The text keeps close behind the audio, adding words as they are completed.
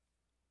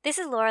This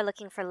is Laura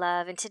looking for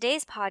love, and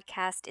today's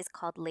podcast is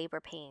called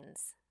Labor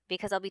Pains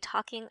because I'll be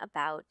talking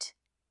about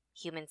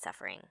human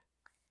suffering.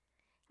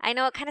 I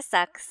know it kind of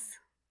sucks,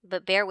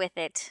 but bear with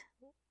it.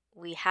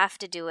 We have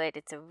to do it.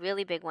 It's a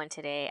really big one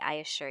today, I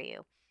assure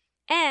you.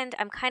 And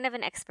I'm kind of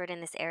an expert in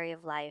this area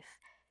of life,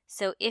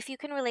 so if you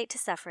can relate to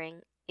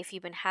suffering, if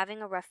you've been having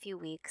a rough few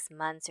weeks,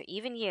 months, or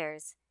even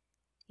years,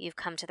 you've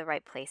come to the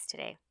right place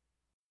today.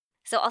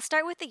 So I'll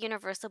start with the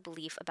universal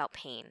belief about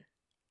pain,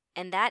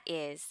 and that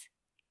is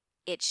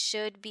it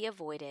should be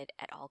avoided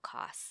at all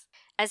costs.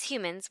 As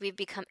humans, we've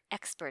become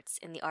experts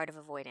in the art of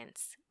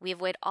avoidance. We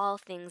avoid all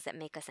things that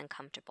make us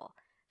uncomfortable,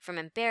 from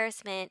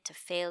embarrassment to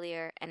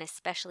failure, and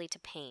especially to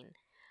pain,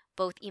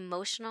 both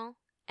emotional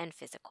and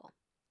physical.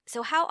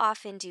 So, how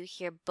often do you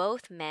hear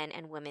both men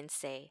and women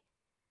say,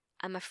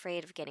 "I'm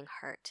afraid of getting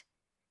hurt"?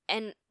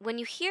 And when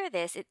you hear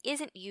this, it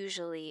isn't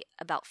usually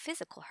about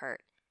physical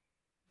hurt,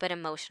 but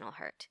emotional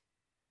hurt,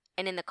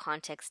 and in the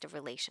context of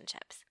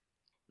relationships.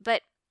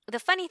 But the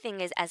funny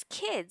thing is, as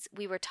kids,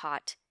 we were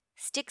taught,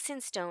 "Sticks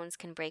and stones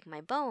can break my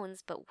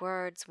bones, but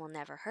words will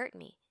never hurt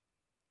me."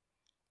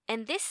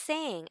 And this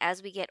saying,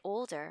 as we get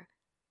older,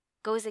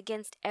 goes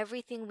against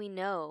everything we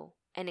know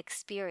and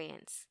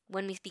experience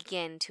when we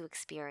begin to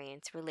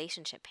experience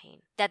relationship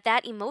pain.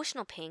 That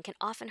emotional pain can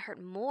often hurt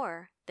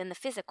more than the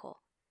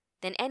physical,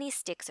 than any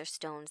sticks or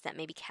stones that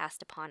may be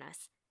cast upon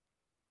us.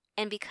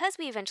 And because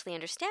we eventually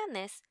understand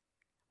this,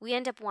 we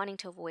end up wanting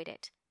to avoid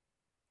it.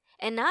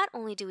 And not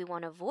only do we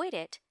want to avoid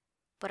it,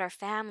 but our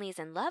families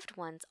and loved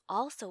ones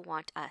also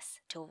want us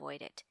to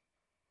avoid it.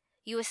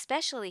 You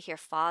especially hear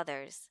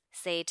fathers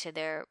say to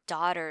their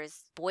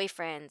daughters,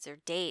 boyfriends, or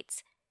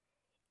dates,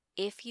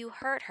 "If you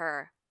hurt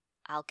her,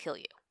 I'll kill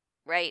you,"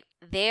 right?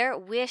 Their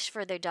wish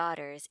for their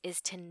daughters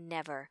is to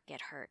never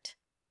get hurt.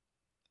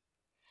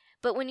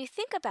 But when you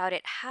think about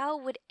it, how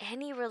would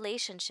any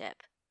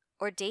relationship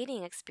or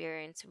dating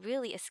experience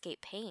really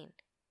escape pain?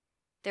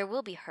 There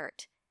will be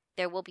hurt.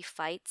 There will be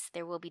fights,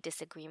 there will be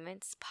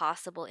disagreements,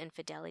 possible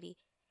infidelity,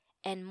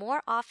 and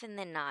more often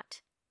than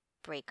not,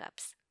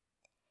 breakups.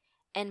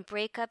 And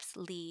breakups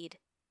lead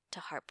to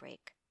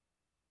heartbreak.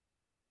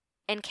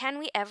 And can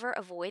we ever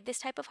avoid this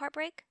type of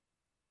heartbreak?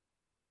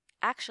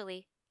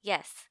 Actually,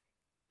 yes,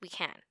 we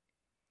can.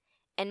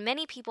 And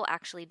many people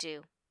actually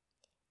do.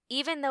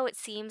 Even though it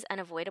seems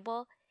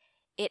unavoidable,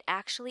 it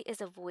actually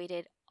is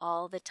avoided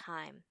all the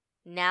time,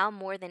 now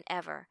more than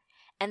ever.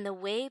 And the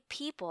way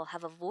people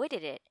have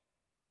avoided it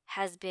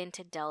has been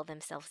to dull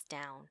themselves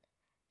down,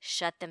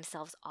 shut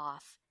themselves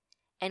off,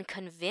 and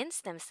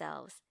convince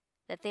themselves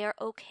that they are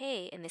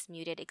okay in this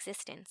muted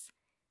existence,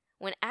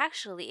 when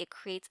actually it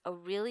creates a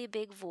really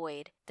big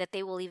void that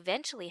they will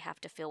eventually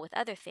have to fill with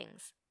other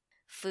things: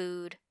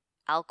 food,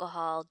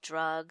 alcohol,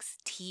 drugs,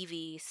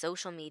 TV,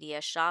 social media,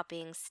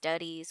 shopping,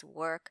 studies,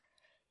 work,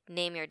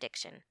 name your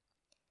addiction.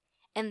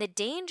 And the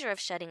danger of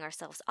shutting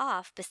ourselves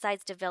off,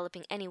 besides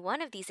developing any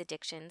one of these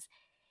addictions,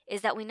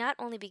 is that we not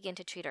only begin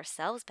to treat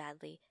ourselves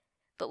badly,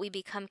 but we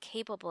become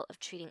capable of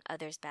treating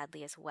others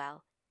badly as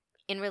well.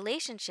 In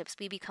relationships,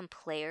 we become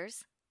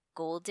players,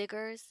 gold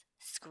diggers,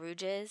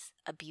 Scrooges,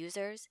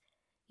 abusers,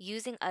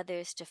 using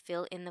others to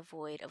fill in the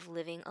void of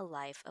living a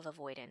life of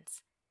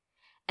avoidance.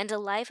 And a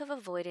life of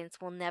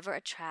avoidance will never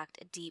attract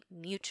a deep,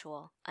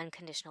 mutual,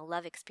 unconditional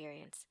love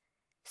experience.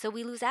 So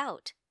we lose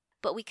out,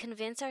 but we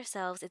convince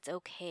ourselves it's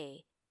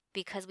okay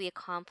because we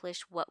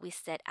accomplish what we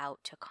set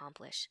out to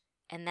accomplish,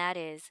 and that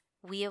is,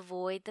 we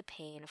avoid the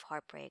pain of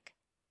heartbreak.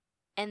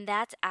 And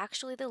that's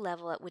actually the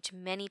level at which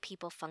many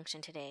people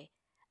function today,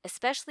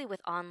 especially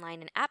with online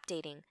and app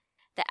dating.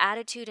 The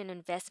attitude and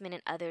investment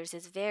in others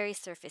is very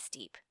surface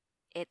deep.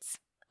 It's,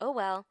 "Oh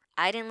well,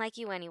 I didn't like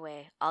you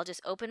anyway. I'll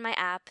just open my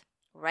app,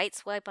 right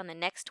swipe on the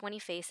next 20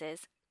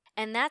 faces."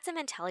 And that's a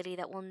mentality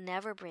that will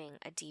never bring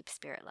a deep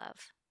spirit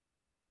love.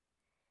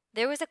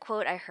 There was a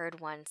quote I heard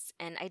once,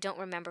 and I don't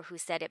remember who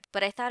said it,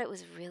 but I thought it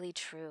was really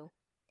true.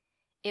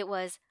 It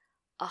was,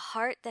 "A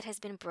heart that has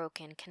been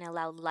broken can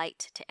allow light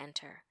to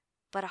enter,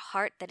 but a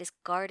heart that is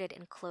guarded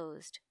and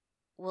closed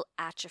will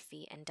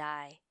atrophy and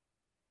die."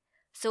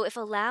 So if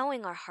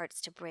allowing our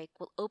hearts to break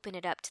will open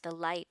it up to the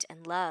light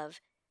and love,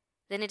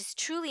 then it is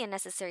truly a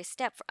necessary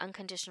step for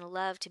unconditional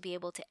love to be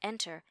able to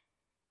enter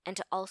and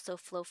to also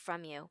flow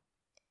from you.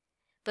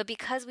 But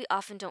because we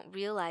often don't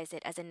realize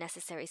it as a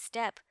necessary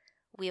step,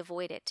 we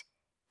avoid it,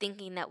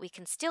 thinking that we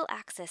can still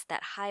access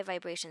that high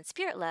vibration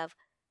spirit love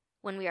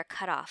when we are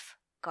cut off,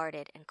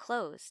 guarded, and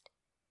closed.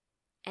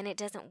 And it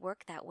doesn't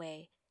work that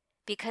way,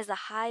 because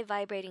the high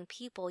vibrating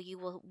people you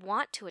will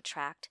want to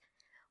attract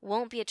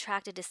won't be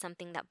attracted to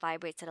something that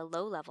vibrates at a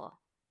low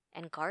level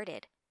and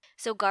guarded.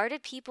 So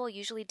guarded people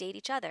usually date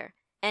each other,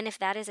 and if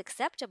that is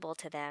acceptable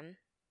to them,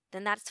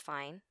 then that's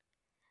fine.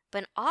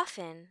 But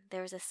often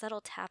there is a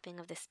subtle tapping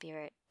of the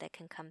spirit that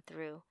can come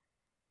through.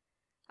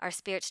 Our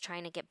spirit's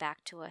trying to get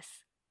back to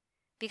us,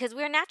 because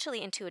we're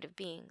naturally intuitive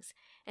beings,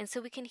 and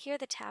so we can hear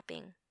the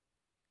tapping,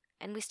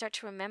 and we start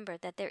to remember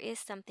that there is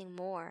something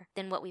more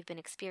than what we've been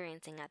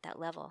experiencing at that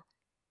level.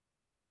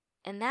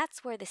 And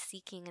that's where the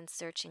seeking and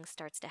searching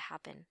starts to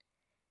happen.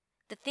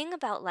 The thing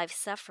about life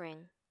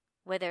suffering,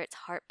 whether it's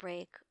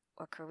heartbreak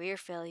or career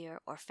failure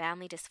or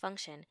family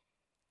dysfunction,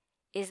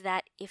 is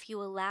that if you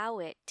allow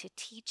it to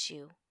teach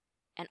you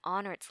and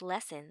honor its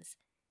lessons,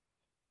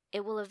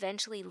 it will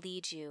eventually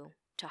lead you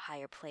to a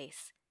higher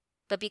place.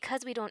 But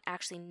because we don't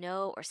actually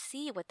know or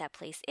see what that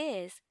place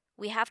is,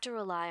 we have to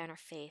rely on our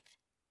faith.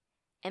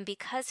 And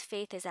because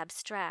faith is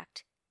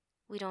abstract,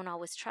 we don't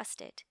always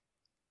trust it.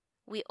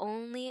 We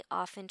only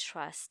often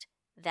trust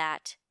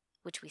that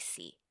which we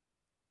see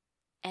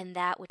and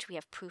that which we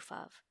have proof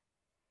of.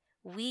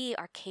 We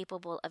are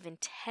capable of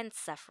intense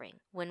suffering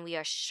when we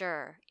are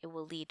sure it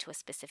will lead to a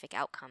specific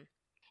outcome.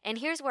 And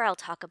here's where I'll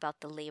talk about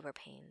the labor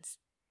pains.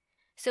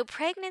 So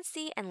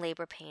pregnancy and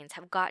labor pains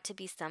have got to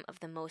be some of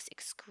the most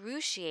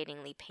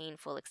excruciatingly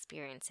painful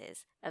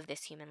experiences of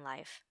this human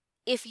life.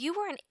 If you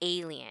were an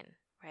alien,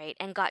 right,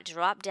 and got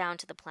dropped down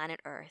to the planet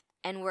Earth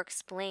and were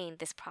explained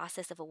this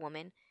process of a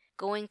woman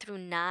going through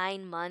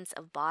 9 months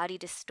of body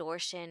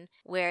distortion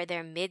where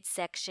their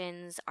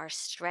midsections are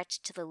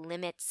stretched to the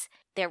limits,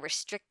 they're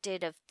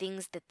restricted of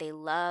things that they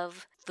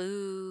love,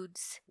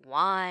 foods,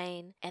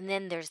 wine, and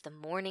then there's the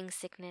morning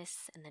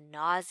sickness and the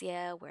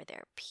nausea where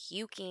they're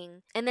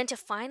puking, and then to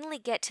finally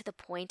get to the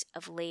point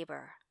of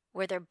labor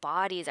where their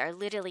bodies are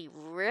literally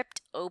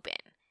ripped open,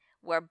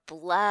 where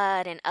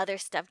blood and other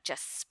stuff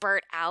just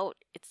spurt out.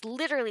 It's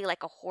literally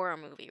like a horror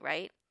movie,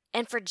 right?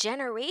 And for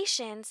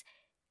generations,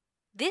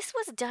 this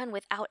was done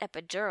without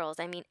epidurals.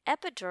 I mean,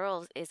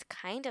 epidurals is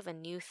kind of a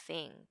new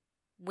thing.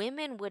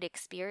 Women would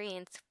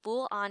experience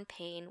full-on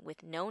pain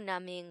with no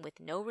numbing, with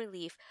no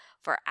relief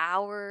for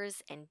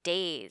hours and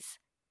days.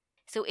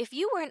 So if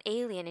you were an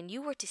alien and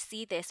you were to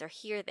see this or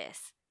hear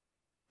this,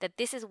 that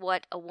this is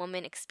what a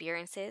woman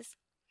experiences,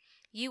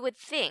 you would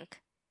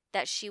think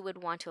that she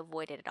would want to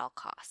avoid it at all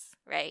costs,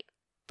 right?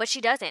 But she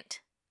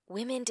doesn't.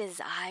 Women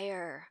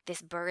desire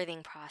this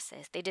birthing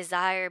process. They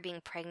desire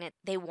being pregnant.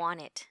 They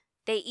want it.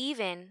 They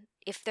even,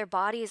 if their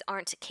bodies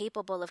aren't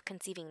capable of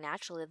conceiving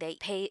naturally, they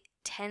pay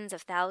tens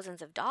of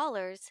thousands of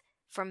dollars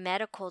for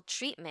medical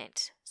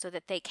treatment so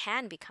that they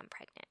can become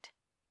pregnant.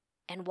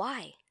 And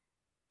why?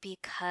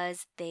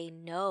 Because they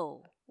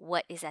know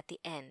what is at the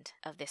end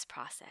of this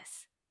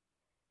process.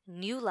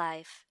 New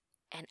life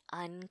and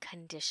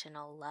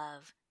unconditional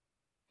love.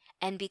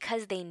 And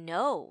because they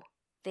know,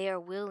 they are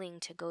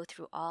willing to go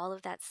through all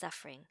of that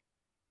suffering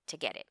to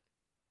get it.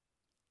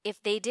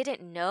 If they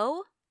didn't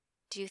know,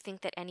 do you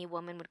think that any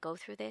woman would go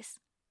through this?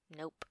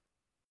 Nope.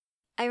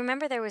 I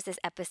remember there was this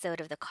episode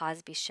of The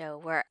Cosby Show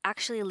where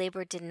actually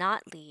labor did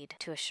not lead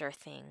to a sure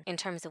thing in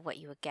terms of what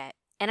you would get.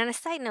 And on a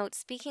side note,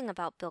 speaking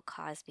about Bill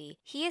Cosby,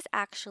 he is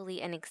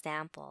actually an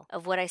example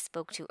of what I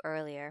spoke to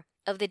earlier,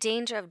 of the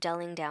danger of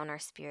dulling down our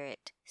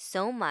spirit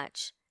so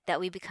much that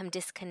we become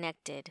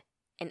disconnected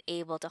and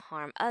able to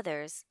harm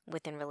others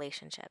within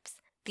relationships.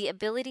 The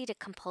ability to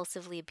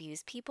compulsively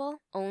abuse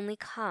people only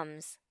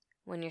comes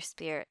when your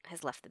spirit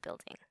has left the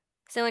building.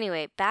 So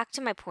anyway, back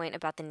to my point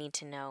about the need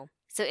to know.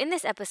 So in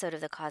this episode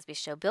of The Cosby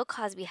Show, Bill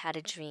Cosby had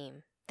a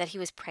dream that he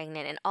was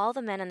pregnant and all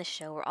the men on the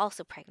show were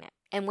also pregnant.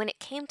 And when it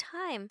came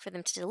time for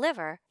them to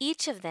deliver,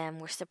 each of them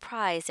were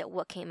surprised at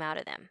what came out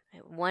of them.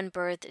 One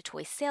birthed a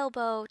toy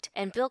sailboat,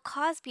 and Bill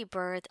Cosby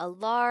birthed a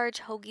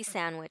large hoagie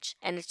sandwich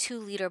and a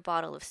 2-liter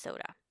bottle of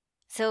soda.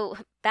 So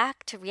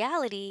back to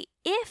reality,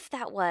 if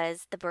that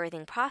was the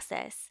birthing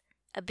process,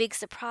 a big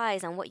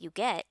surprise on what you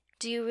get,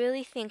 do you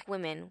really think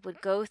women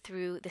would go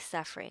through the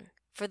suffering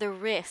for the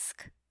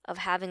risk of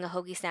having a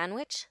hoagie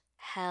sandwich?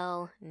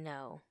 Hell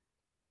no.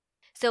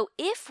 So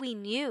if we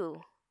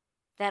knew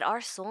that our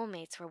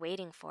soulmates were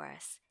waiting for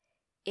us,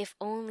 if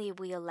only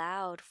we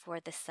allowed for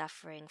the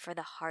suffering, for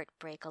the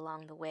heartbreak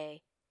along the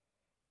way,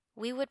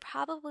 we would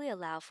probably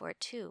allow for it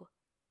too.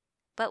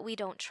 But we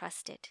don't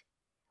trust it.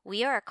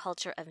 We are a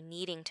culture of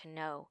needing to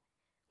know.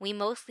 We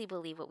mostly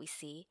believe what we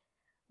see,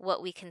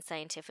 what we can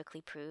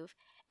scientifically prove,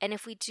 and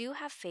if we do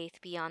have faith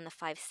beyond the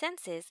 5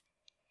 senses,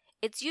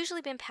 it's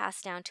usually been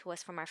passed down to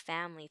us from our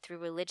family through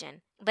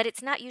religion, but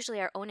it's not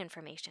usually our own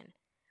information.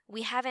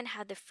 We haven't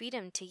had the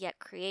freedom to yet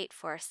create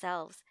for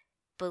ourselves,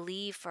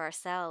 believe for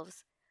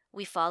ourselves.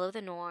 We follow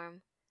the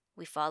norm,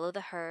 we follow the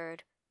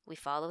herd, we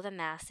follow the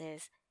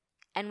masses,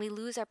 and we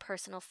lose our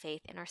personal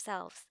faith in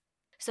ourselves.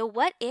 So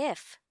what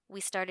if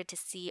we started to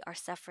see our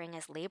suffering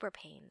as labor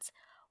pains?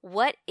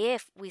 What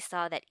if we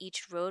saw that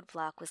each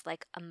roadblock was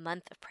like a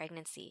month of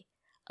pregnancy,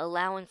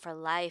 allowing for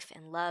life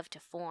and love to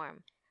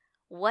form?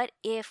 What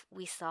if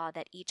we saw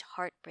that each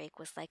heartbreak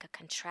was like a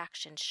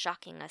contraction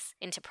shocking us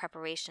into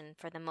preparation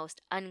for the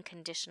most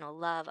unconditional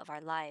love of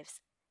our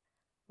lives?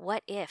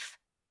 What if?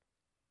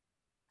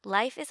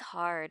 Life is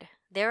hard.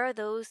 There are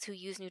those who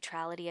use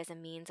neutrality as a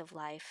means of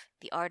life,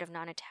 the art of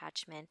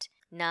non-attachment,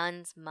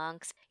 nuns,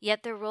 monks,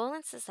 yet their role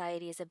in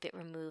society is a bit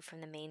removed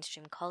from the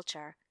mainstream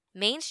culture.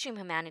 Mainstream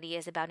humanity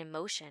is about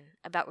emotion,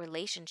 about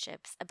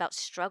relationships, about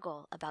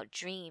struggle, about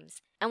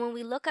dreams. And when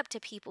we look up to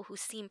people who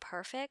seem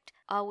perfect,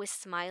 always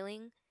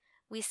smiling,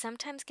 we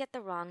sometimes get the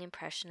wrong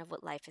impression of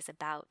what life is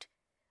about.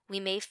 We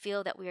may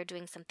feel that we are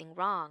doing something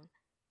wrong,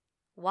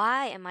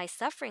 Why am I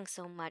suffering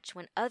so much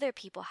when other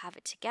people have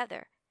it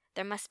together?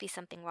 There must be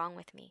something wrong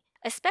with me.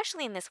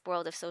 Especially in this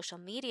world of social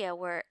media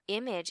where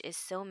image is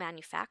so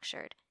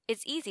manufactured,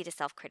 it's easy to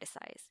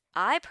self-criticize.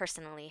 I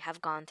personally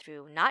have gone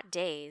through not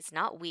days,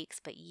 not weeks,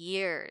 but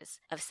years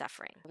of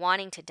suffering,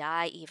 wanting to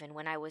die even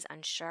when I was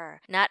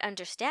unsure, not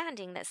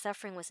understanding that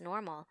suffering was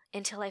normal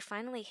until I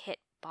finally hit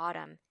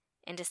bottom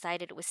and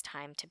decided it was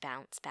time to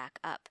bounce back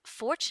up.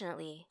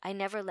 Fortunately, I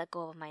never let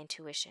go of my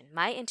intuition.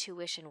 My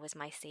intuition was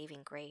my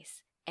saving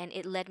grace, and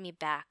it led me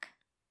back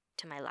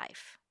to my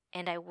life.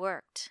 And I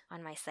worked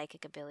on my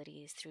psychic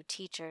abilities through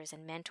teachers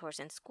and mentors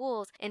and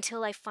schools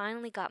until I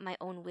finally got my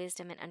own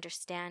wisdom and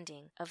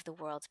understanding of the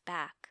world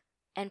back.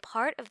 And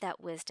part of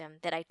that wisdom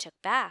that I took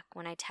back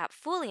when I tapped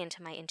fully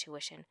into my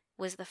intuition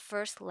was the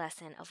first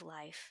lesson of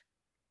life,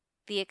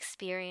 the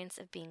experience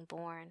of being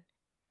born,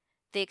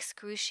 the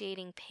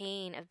excruciating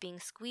pain of being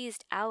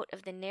squeezed out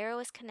of the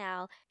narrowest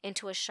canal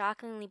into a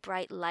shockingly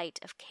bright light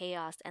of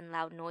chaos and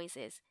loud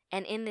noises.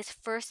 And in this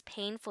first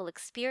painful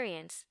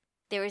experience,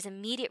 there is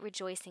immediate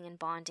rejoicing and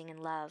bonding and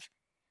love,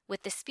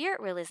 with the spirit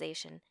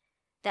realization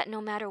that no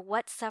matter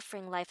what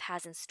suffering life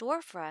has in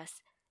store for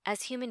us,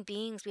 as human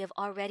beings we have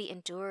already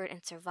endured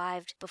and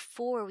survived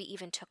before we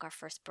even took our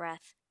first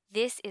breath.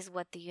 This is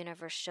what the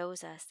universe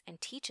shows us and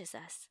teaches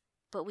us.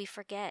 But we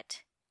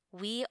forget.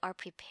 We are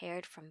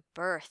prepared from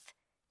birth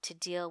to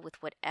deal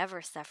with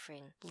whatever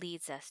suffering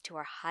leads us to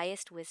our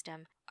highest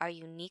wisdom, our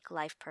unique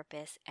life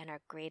purpose, and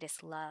our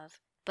greatest love.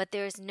 But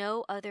there is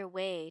no other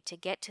way to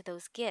get to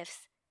those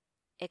gifts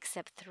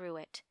except through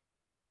it.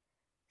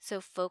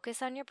 So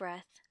focus on your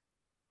breath,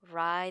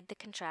 ride the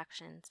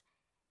contractions,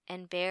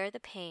 and bear the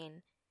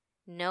pain,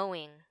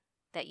 knowing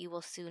that you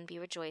will soon be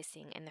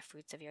rejoicing in the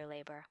fruits of your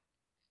labor.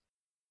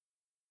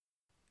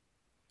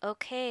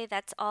 Okay,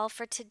 that's all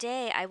for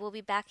today. I will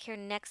be back here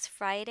next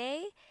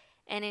Friday.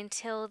 And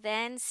until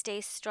then,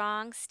 stay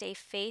strong, stay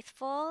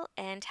faithful,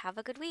 and have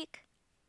a good week.